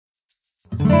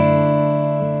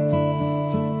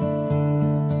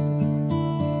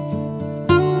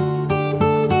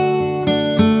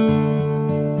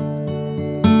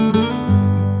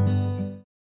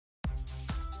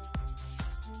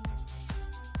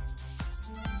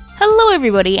Hello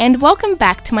everybody and welcome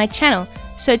back to my channel.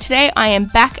 So today I am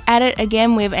back at it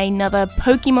again with another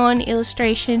Pokemon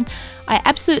illustration. I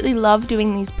absolutely love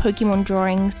doing these Pokemon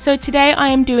drawings. So today I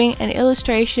am doing an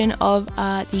illustration of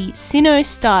the Sinnoh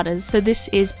starters. So this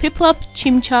is Piplup,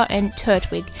 Chimchar and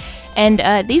Turtwig.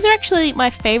 And these are actually my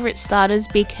favorite starters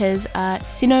because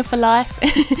Sinnoh for life.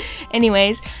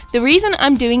 Anyways, the reason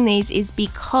I'm doing these is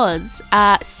because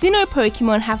Sinnoh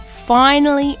Pokemon have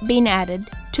finally been added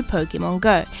to Pokemon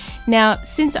Go. Now,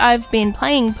 since I've been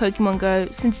playing Pokemon Go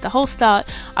since the whole start,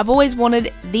 I've always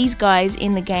wanted these guys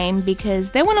in the game because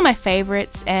they're one of my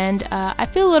favorites, and I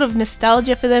feel a lot of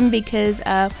nostalgia for them because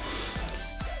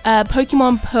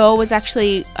Pokemon Pearl was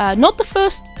actually not the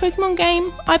first Pokemon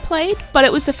game I played, but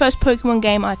it was the first Pokemon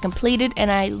game I completed,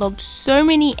 and I logged so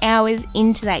many hours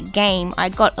into that game I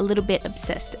got a little bit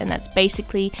obsessed, and that's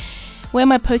basically where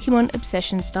my Pokemon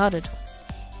obsession started.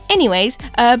 Anyways,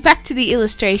 back to the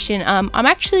illustration. I'm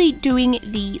actually doing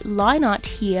the line art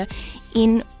here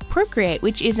in Procreate,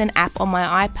 which is an app on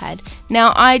my iPad.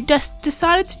 Now, I just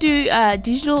decided to do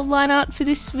digital line art for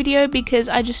this video because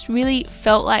I just really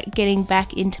felt like getting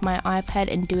back into my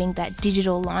iPad and doing that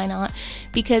digital line art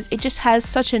because it just has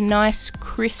such a nice,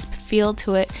 crisp feel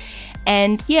to it.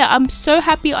 And yeah, I'm so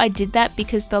happy I did that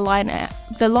because the line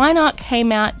art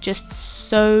came out just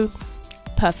so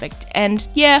perfect. And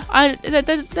yeah,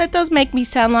 that does make me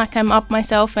sound like I'm up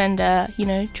myself and you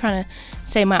know, trying to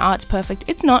say my art's perfect.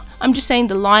 It's not. I'm just saying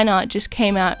the line art just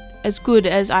came out as good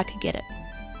as I could get it.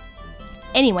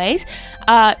 Anyways,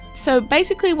 so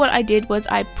basically what I did was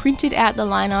I printed out the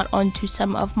line art onto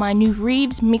some of my new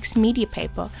Reeves mixed media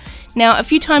paper. Now, a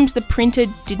few times the printer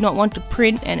did not want to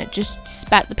print and it just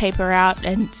spat the paper out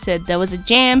and said there was a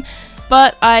jam.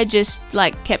 But I just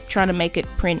kept trying to make it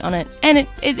print on it, and it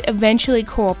eventually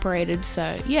cooperated,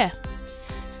 so yeah.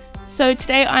 So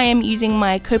today I am using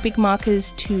my Copic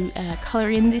markers to colour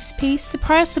in this piece.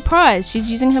 Surprise, surprise, she's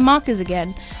using her markers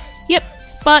again. Yep,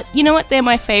 but you know what, they're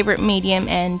my favourite medium,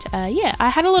 and yeah, I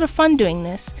had a lot of fun doing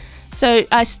this. So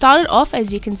I started off,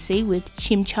 as you can see, with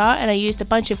Chimchar, and I used a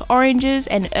bunch of oranges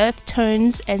and earth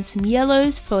tones and some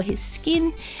yellows for his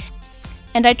skin.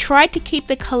 And I tried to keep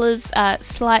the colours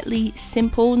slightly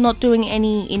simple, not doing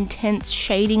any intense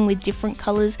shading with different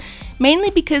colours,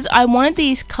 mainly because I wanted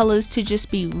these colours to just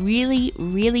be really,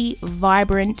 really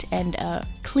vibrant and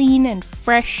clean and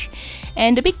fresh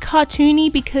and a bit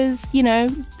cartoony because, you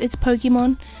know, it's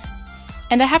Pokemon.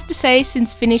 And I have to say,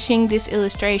 since finishing this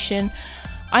illustration,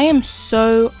 I am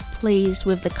so pleased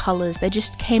with the colours. They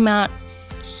just came out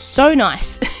so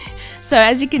nice. So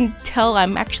as you can tell,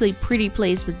 I'm actually pretty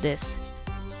pleased with this.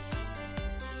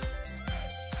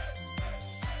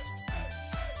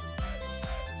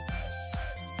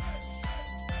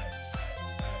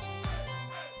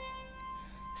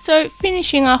 So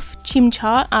finishing off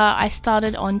Chimchar, I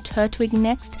started on Turtwig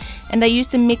next, and I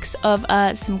used a mix of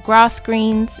some grass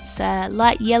greens,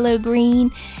 light yellow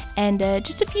green, and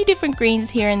just a few different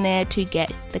greens here and there to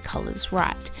get the colours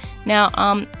right. Now,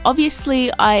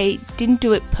 obviously I didn't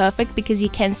do it perfect because you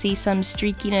can see some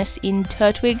streakiness in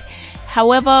Turtwig.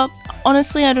 However,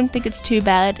 honestly I don't think it's too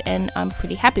bad and I'm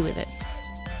pretty happy with it.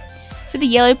 For the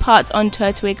yellow parts on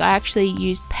Turtwig, I actually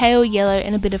used pale yellow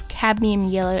and a bit of cadmium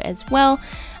yellow as well.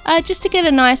 Just to get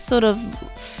a nice sort of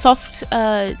soft,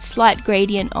 slight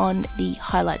gradient on the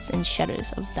highlights and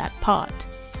shadows of that part.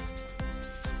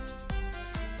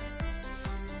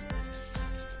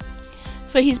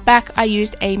 For his back, I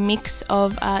used a mix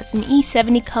of some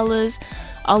E70 colours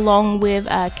along with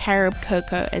Carob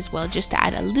Cocoa as well, just to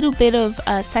add a little bit of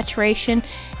saturation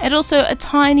and also a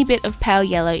tiny bit of pale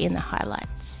yellow in the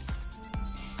highlights.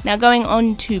 Now going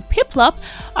on to Piplup,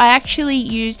 I actually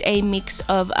used a mix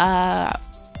of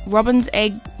robin's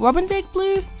egg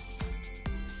blue?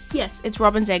 Yes, it's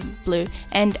robin's egg blue,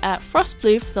 and frost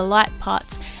blue for the light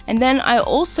parts, and then I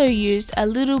also used a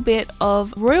little bit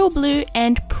of royal blue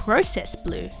and process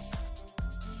blue.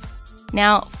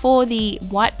 Now for the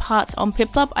white parts on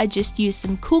Piplup, I just used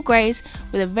some cool greys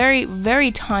with a very,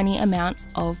 very tiny amount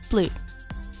of blue.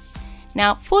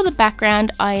 Now for the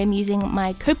background, I am using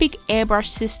my Copic Airbrush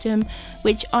system,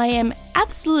 which I am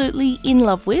absolutely in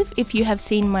love with. If you have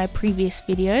seen my previous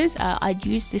videos, I'd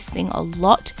use this thing a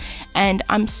lot, and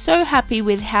I'm so happy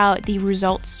with how the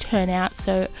results turn out.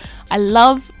 So I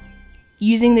love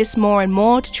using this more and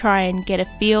more to try and get a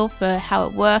feel for how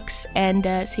it works and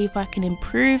see if I can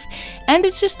improve. And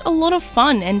it's just a lot of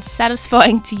fun and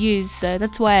satisfying to use, so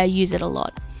that's why I use it a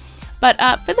lot. But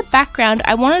for the background,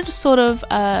 I wanted a sort of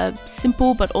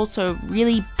simple but also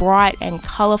really bright and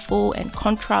colourful and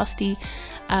contrasty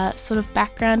sort of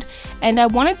background, and I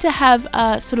wanted to have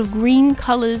sort of green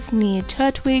colors near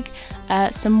Turtwig,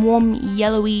 some warm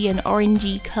yellowy and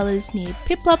orangey colors near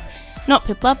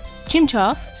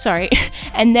Chimchar, sorry,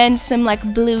 and then some like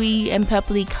bluey and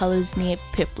purpley colors near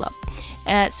Piplup.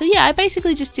 So yeah, I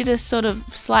basically just did a sort of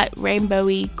slight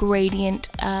rainbowy gradient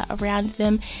around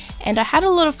them, and I had a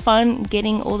lot of fun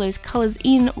getting all those colors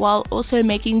in while also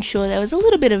making sure there was a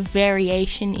little bit of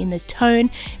variation in the tone,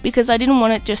 because I didn't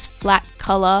want it just flat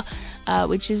color,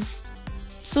 which is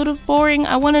sort of boring.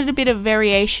 I wanted a bit of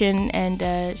variation and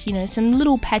you know, some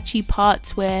little patchy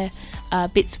parts where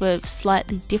bits were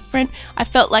slightly different. I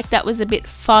felt like that was a bit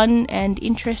fun and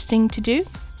interesting to do.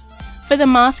 For the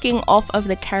masking off of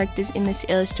the characters in this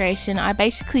illustration, I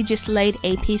basically just laid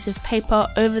a piece of paper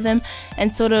over them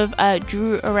and sort of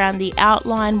drew around the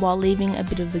outline while leaving a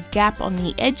bit of a gap on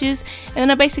the edges, and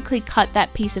then I basically cut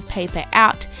that piece of paper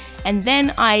out, and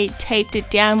then I taped it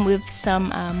down with some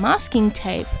masking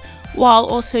tape, while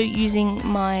also using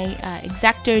my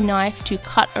X-Acto knife to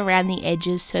cut around the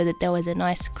edges so that there was a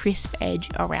nice crisp edge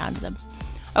around them.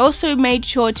 I also made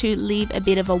sure to leave a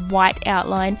bit of a white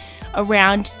outline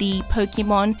around the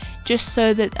Pokemon, just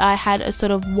so that I had a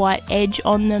sort of white edge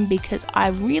on them, because I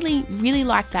really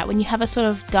like that. When you have a sort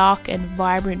of dark and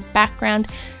vibrant background,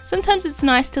 sometimes it's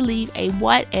nice to leave a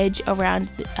white edge around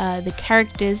the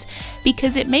characters,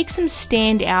 because it makes them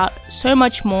stand out so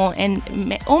much more and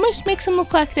almost makes them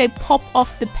look like they pop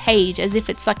off the page, as if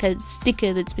it's like a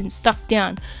sticker that's been stuck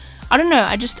down. I don't know,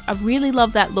 I really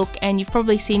love that look, and you've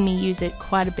probably seen me use it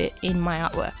quite a bit in my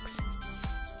artworks.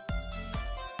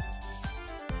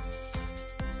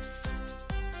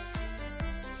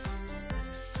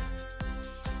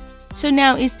 So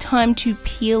now is time to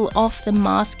peel off the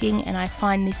masking, and I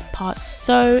find this part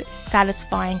so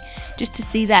satisfying just to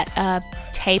see that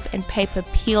tape and paper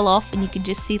peel off, and you can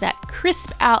just see that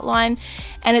crisp outline,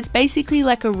 and it's basically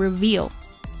like a reveal.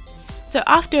 So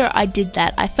after I did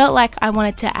that, I felt like I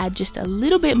wanted to add just a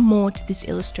little bit more to this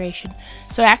illustration.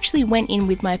 So I actually went in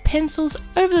with my pencils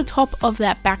over the top of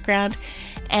that background,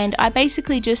 and I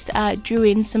basically just drew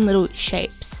in some little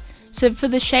shapes. So for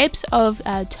the shapes of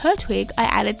Turtwig, I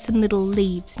added some little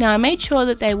leaves. Now I made sure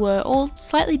that they were all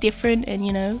slightly different and,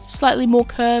 you know, slightly more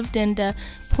curved and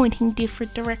pointing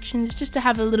different directions, just to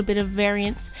have a little bit of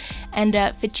variance. And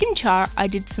for Chimchar, I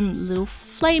did some little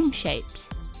flame shapes.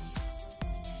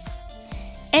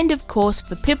 And of course,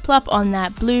 for Piplup, on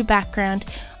that blue background,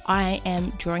 I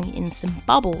am drawing in some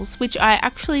bubbles, which I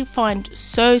actually find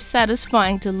so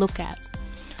satisfying to look at.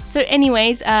 So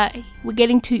anyways, we're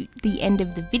getting to the end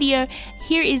of the video.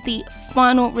 Here is the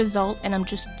final result, and I'm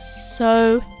just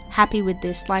so happy with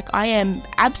this. Like, I am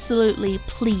absolutely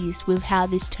pleased with how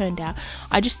this turned out.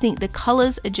 I just think the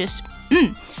colors are just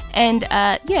and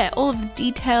yeah, all of the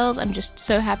details I'm just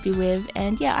so happy with,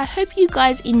 and yeah, I hope you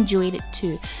guys enjoyed it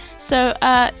too. So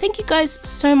thank you guys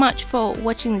so much for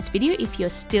watching this video. If you're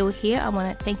still here, I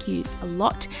want to thank you a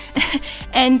lot.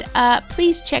 And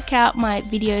please check out my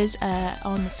videos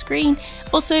on the screen.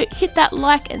 Also hit that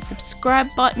like and subscribe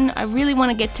button. I really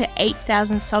want to get to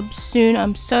 8,000 subs soon.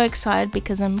 I'm so excited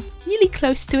because I'm really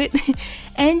close to it.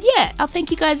 And yeah, I'll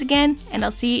thank you guys again, and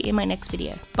I'll see you in my next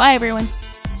video. Bye everyone.